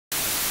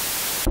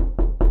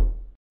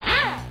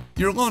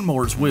Your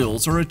lawnmower's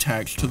wheels are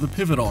attached to the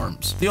pivot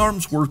arms. The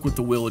arms work with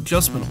the wheel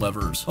adjustment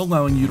levers,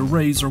 allowing you to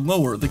raise or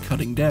lower the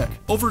cutting deck.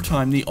 Over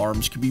time, the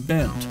arms can be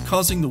bent,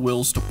 causing the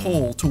wheels to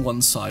pull to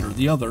one side or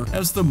the other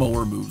as the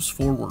mower moves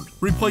forward.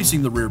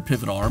 Replacing the rear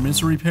pivot arm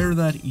is a repair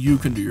that you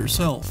can do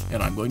yourself,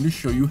 and I'm going to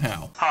show you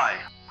how. Hi,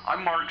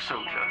 I'm Mark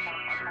Soja.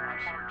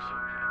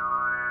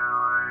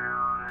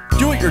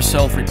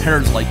 Do-it-yourself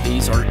repairs like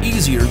these are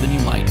easier than you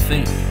might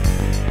think.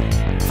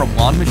 From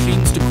lawn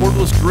machines to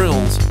cordless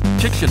drills,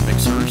 kitchen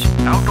mixers,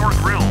 Outdoor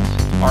grills.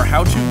 our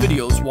how-to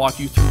videos walk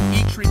you through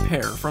each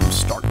repair from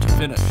start to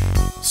finish.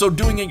 So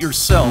doing it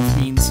yourself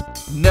means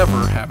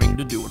never having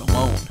to do it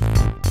alone.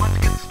 Let's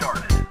get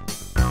started.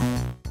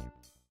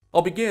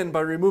 I'll begin by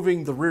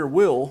removing the rear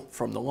wheel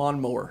from the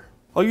lawnmower.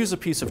 I'll use a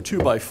piece of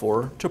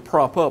 2x4 to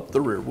prop up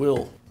the rear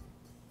wheel.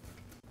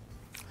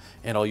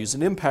 And I'll use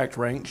an impact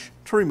wrench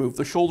to remove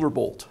the shoulder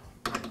bolt.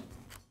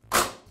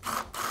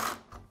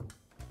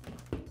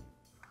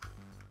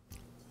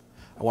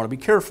 I want to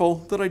be careful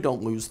that I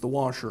don't lose the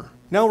washer.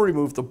 Now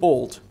remove the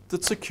bolt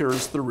that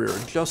secures the rear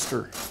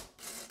adjuster.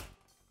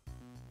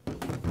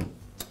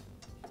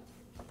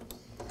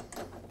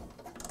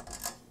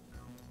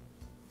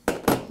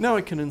 Now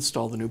I can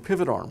install the new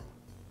pivot arm.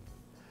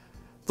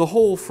 The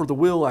hole for the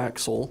wheel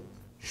axle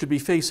should be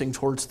facing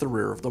towards the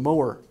rear of the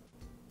mower.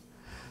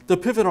 The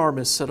pivot arm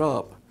is set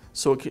up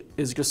so it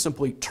is just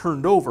simply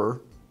turned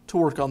over to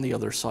work on the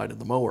other side of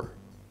the mower.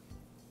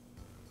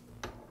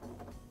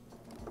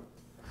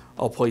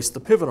 I'll place the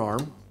pivot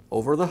arm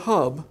over the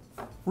hub,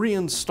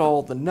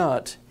 reinstall the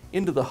nut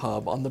into the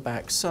hub on the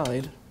back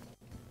side,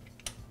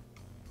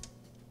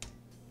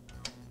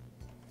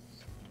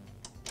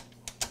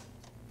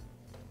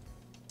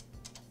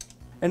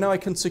 and now I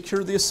can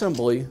secure the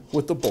assembly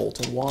with the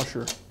bolt and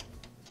washer.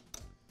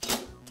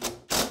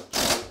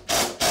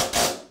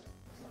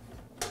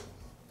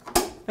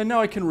 And now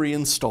I can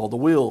reinstall the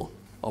wheel.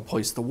 I'll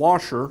place the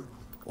washer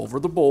over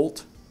the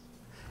bolt,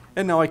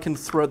 and now I can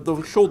thread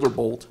the shoulder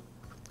bolt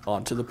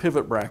onto the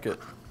pivot bracket.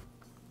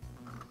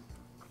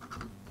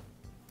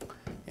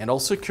 And I'll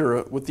secure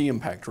it with the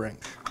impact wrench.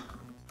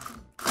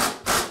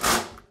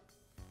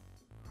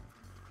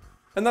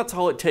 And that's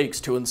all it takes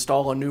to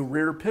install a new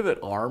rear pivot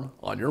arm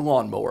on your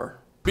lawnmower.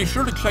 Be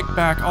sure to check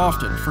back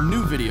often for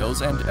new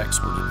videos and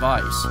expert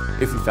advice.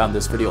 If you found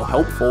this video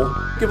helpful,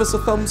 give us a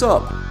thumbs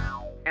up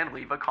And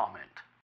leave a comment.